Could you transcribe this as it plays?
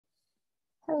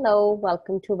Hello,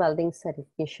 welcome to Welding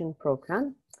Certification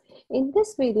Program. In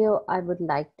this video, I would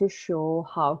like to show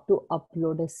how to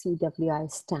upload a CWI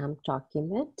stamp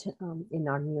document in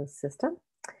our new system.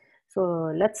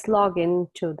 So let's log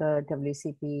into the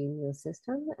WCP new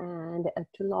system, and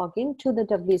to log into the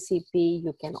WCP,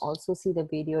 you can also see the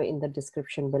video in the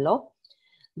description below.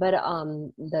 But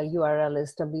the URL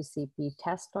is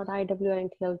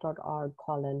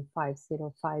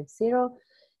wcp-test.iwntl.org/5050.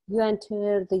 You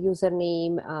enter the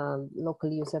username, local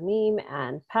username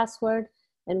and password.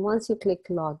 And once you click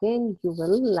login, you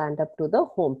will land up to the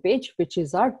home page, which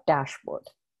is our dashboard.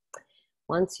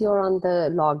 Once you're on the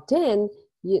logged in,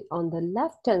 on the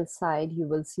left-hand side, you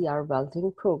will see our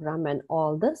welding program and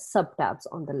all the sub-tabs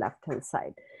on the left-hand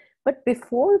side. But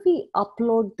before we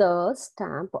upload the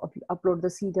stamp, upload the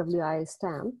CWI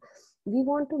stamp, we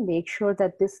want to make sure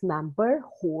that this member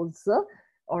holds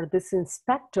or this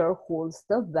inspector holds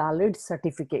the valid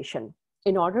certification.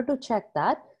 In order to check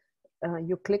that,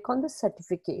 you click on the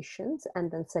certifications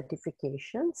and then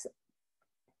certifications,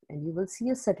 and you will see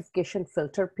a certification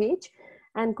filter page.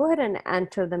 And go ahead and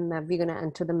enter the, we're going to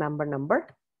enter the member number.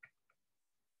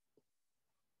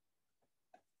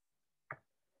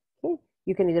 Okay,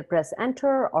 you can either press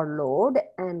enter or load.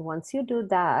 And once you do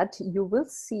that, you will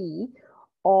see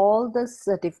all the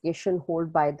certification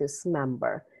held by this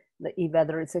member,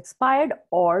 whether it's expired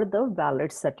or the valid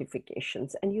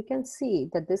certifications. And you can see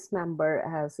that this member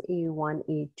has A1,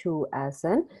 A2 as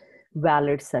an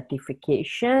valid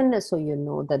certification. So you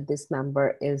know that this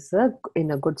member is in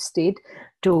a good state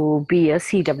to be a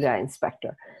CWI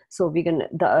inspector. So we can,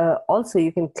 also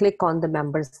you can click on the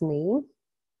member's name.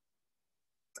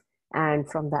 And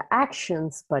from the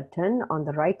actions button on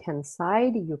the right hand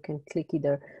side, you can click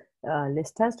either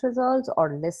list test results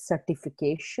or list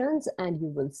certifications, and you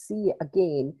will see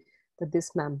again that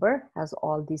this member has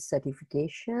all these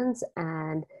certifications,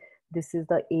 and this is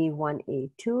the A1,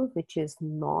 A2, which is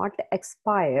not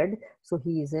expired. So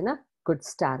he is in a good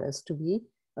status to be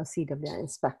a CWI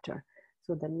inspector.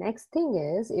 So the next thing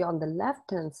is on the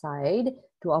left hand side,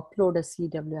 to upload a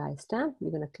CWI stamp, we're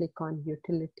going to click on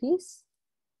utilities,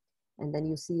 and then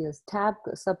you see a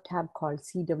sub-tab called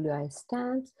CWI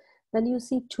stamps. Then you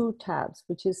see two tabs,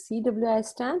 which is CWI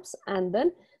stamps and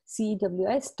then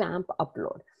CWI stamp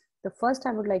upload. The first,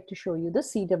 I would like to show you the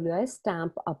CWI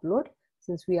stamp upload,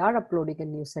 since we are uploading a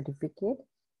new certificate,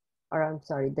 or I'm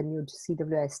sorry, the new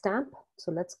CWI stamp.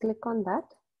 So let's click on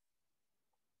that.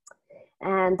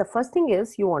 And the first thing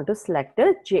is you want to select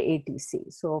the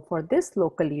JATC. So for this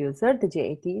local user, the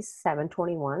JAT is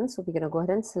 721. So we're going to go ahead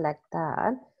and select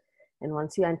that. And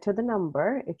once you enter the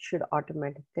number, it should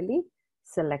automatically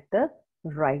select the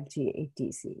right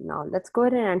JATC. Now let's go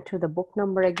ahead and enter the book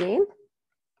number again.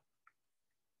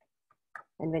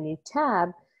 And when you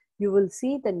tab, you will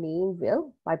see the name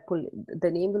will,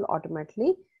 the name will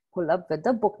automatically pull up with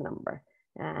the book number.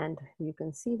 And you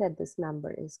can see that this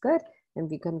number is good. And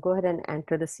we can go ahead and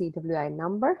enter the CWI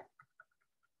number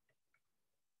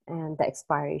and the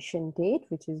expiration date,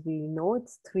 which is, we know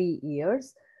it's 3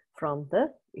 years from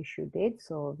the issue date.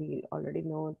 So we already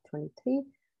know 23.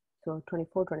 So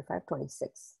 24, 25,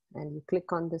 26. And you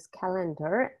click on this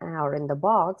calendar or in the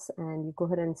box, and you go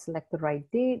ahead and select the right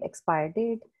date, expire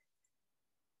date.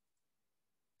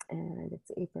 And it's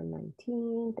April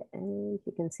 19th. And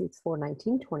you can see it's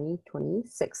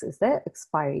 4/19/2026 is the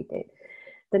expiry date.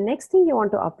 The next thing you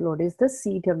want to upload is the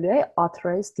CWI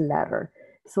authorized letter.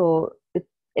 So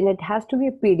it has to be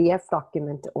a PDF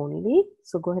document only.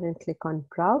 So go ahead and click on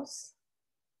browse.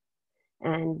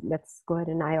 And let's go ahead,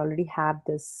 and I already have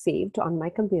this saved on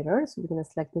my computer. So we're going to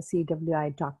select the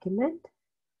CWI document,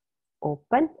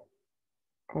 open,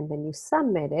 and when you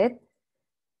submit it,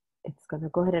 it's going to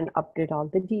go ahead and update all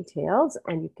the details.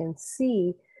 And you can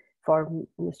see for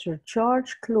Mr.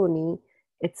 George Clooney,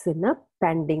 it's in a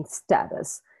pending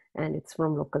status, and it's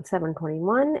from local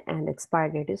 721, and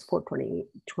expired date is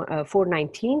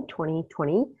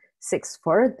 4/19/2026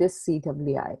 for this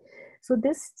CWI. So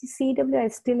this CWI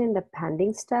is still in the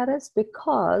pending status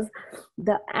because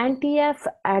the NTF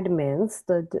admins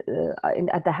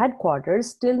at the headquarters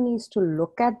still needs to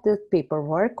look at the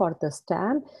paperwork or the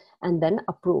stamp and then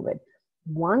approve it.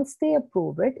 Once they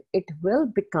approve it, it will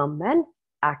become an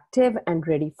active and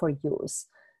ready for use.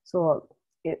 So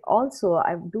also,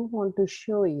 I do want to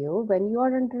show you, when you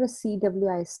are under a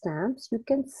CWI stamps, you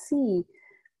can see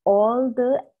all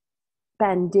the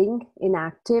pending,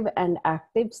 inactive, and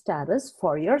active status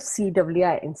for your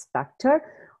CWI inspector.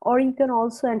 Or you can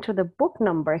also enter the book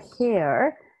number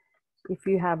here if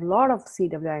you have a lot of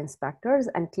CWI inspectors,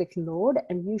 and click load,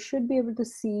 and you should be able to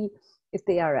see if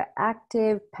they are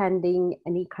active, pending,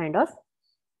 any kind of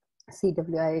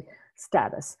CWI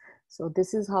status. So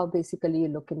this is how basically you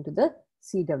look into the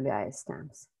CWI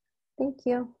stamps. Thank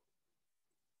you.